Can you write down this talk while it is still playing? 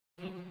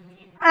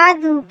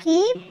आदू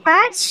की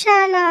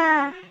पाठशाला।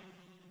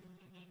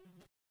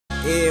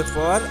 A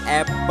for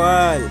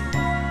apple.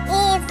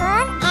 A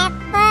for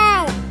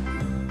apple.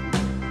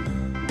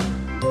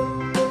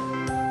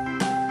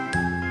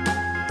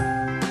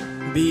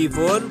 B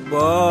for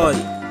ball.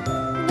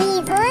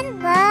 B for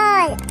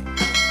ball.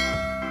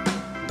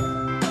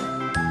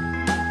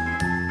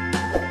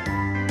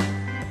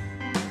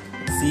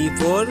 C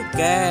for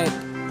cat.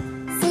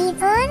 C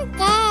for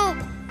cat.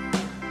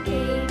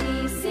 A,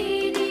 B, C,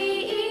 D,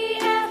 E,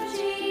 F, G,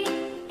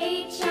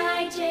 H,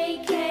 I,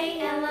 J, K,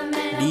 L, M,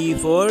 N, O, D P,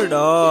 for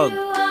dog. Q,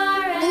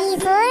 R, D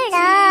S, for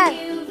dog. T,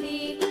 U, V,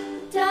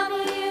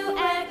 W,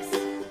 X,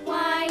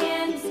 Y,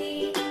 and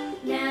Z.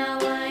 Now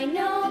I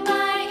know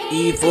my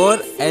E for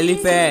ABCs.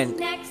 elephant.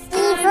 Next E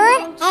time for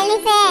won't you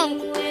elephant.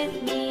 sing with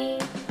me?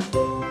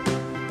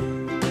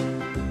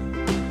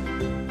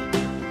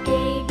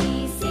 A, B,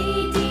 C,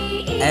 D,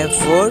 E, F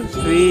for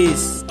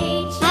fish.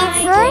 H, F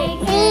I, for J,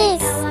 K,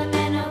 fish. L, M,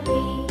 N, O, P,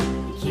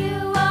 Q,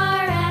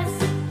 R, S,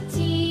 T,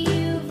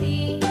 U, V,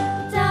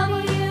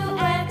 W,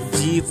 X,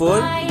 G for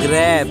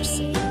grapes.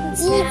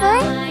 G for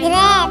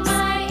grapes.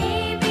 my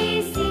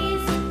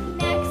ABCs.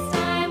 Next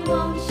time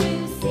won't you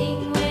sing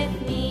with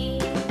me?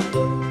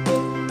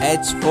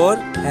 H for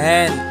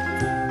hen.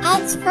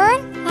 H for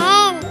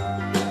hen.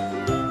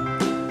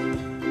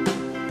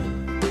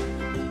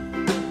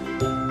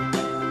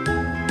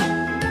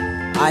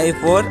 I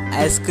for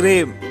ice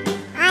cream.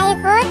 I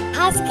for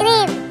ice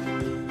cream.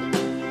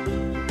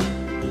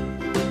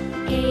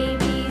 A,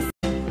 B, C,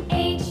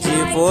 H,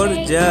 J I, for J,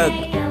 K, jug.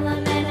 L,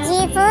 M, N, O, G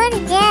for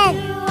jug.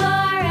 Q,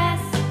 R,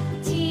 S,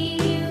 T,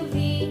 U, V,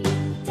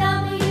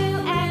 W,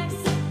 X,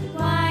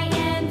 Y,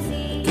 and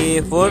Z.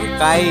 K for Now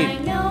kite. I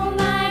know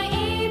my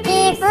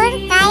K for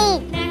ABCs.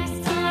 kite. Next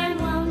time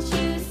won't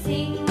you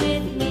sing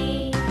with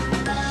me?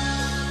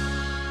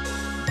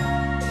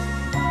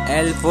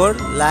 L for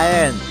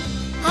lion.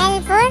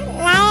 L for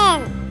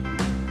lion.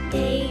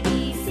 A,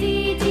 B, C,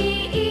 D,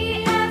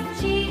 E,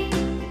 F, G,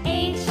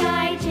 H,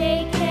 I,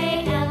 J,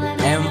 K, L, M,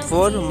 N, M O,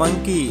 for P,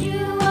 monkey. Q,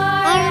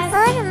 R, M S,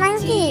 for T,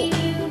 monkey.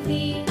 U,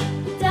 V,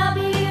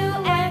 W,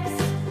 X,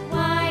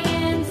 Y,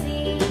 and Z.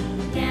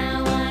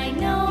 Now I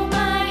know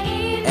my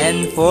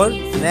N for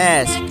ABCs.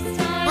 nest. Next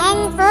time N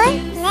won't for you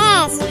sing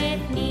nest.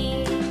 with me?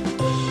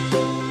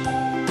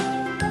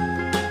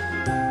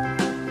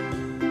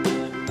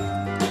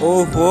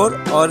 O for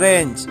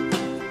orange.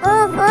 O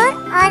for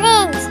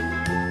orange.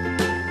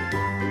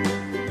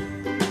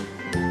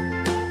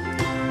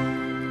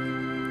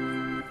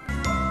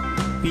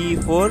 P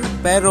for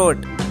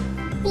parrot.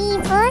 P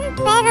for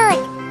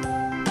parrot.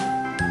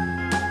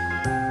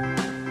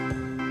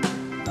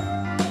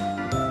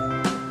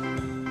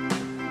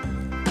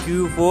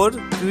 Q for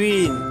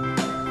queen.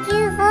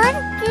 Q for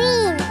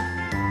queen.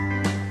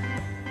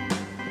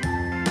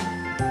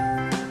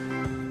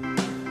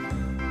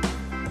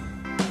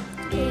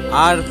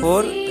 R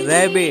for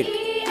rabbit.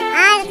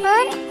 R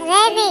for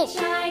rabbit. H,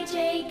 I,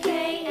 J,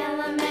 K,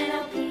 L, M, N,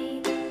 O,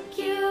 P,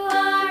 Q,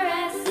 R,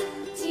 S,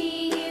 T,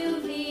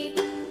 U, V,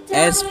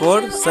 S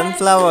for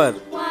sunflower.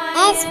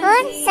 S for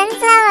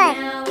sunflower.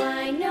 Now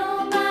I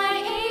know my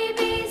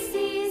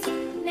ABCs.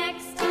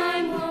 Next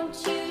time won't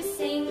you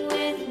sing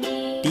with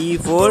me? T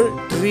for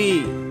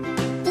tree.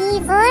 T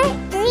for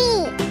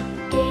tree.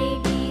 A,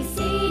 B,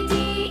 C, D,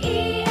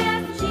 E,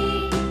 F, G,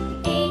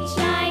 H,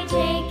 I, J,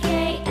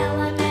 K,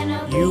 L, M, N,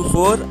 O, P, U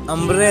for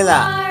umbrella.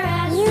 R,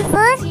 S, U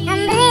for T,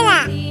 umbrella.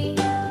 U, V,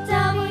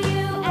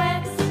 W,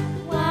 X,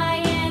 Y,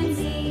 and Z.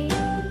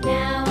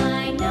 Now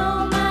I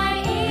know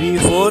my V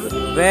for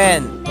ABCs.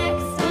 van.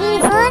 Next V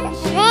time for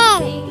won't you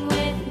van. sing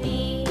with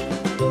me?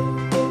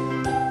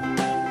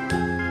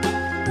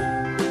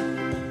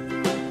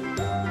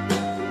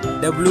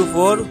 W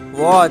for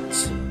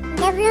watch.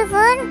 W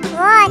for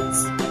watch.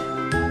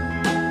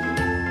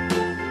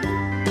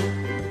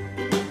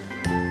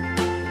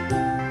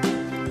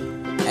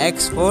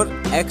 X for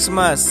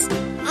Xmas.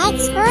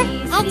 X for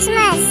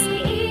Xmas.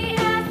 E,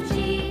 F,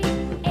 G,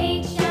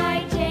 H,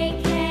 I, J,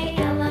 K,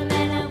 L, M,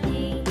 N, O,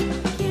 P,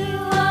 Q,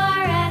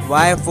 R, S,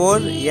 Y for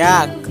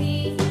yak.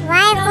 V,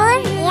 Y for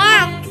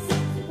yak.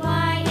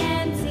 Y,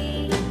 and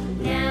Z.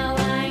 Now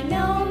I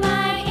know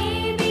my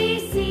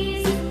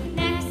ABCs.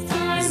 Next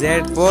time Z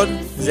won't for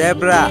you sing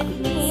zebra. with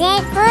me? Z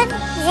for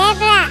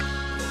zebra.